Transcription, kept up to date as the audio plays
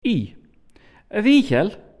I. A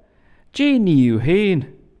bhícheal, dé níú héin.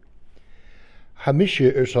 Ha misje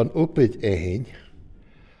son opid éhin.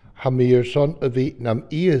 Ha mi son a bhí nam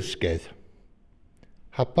iasgedd.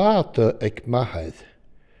 Ha báta ag mahad.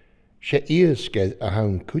 Se iasgedd a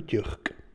han cúteach.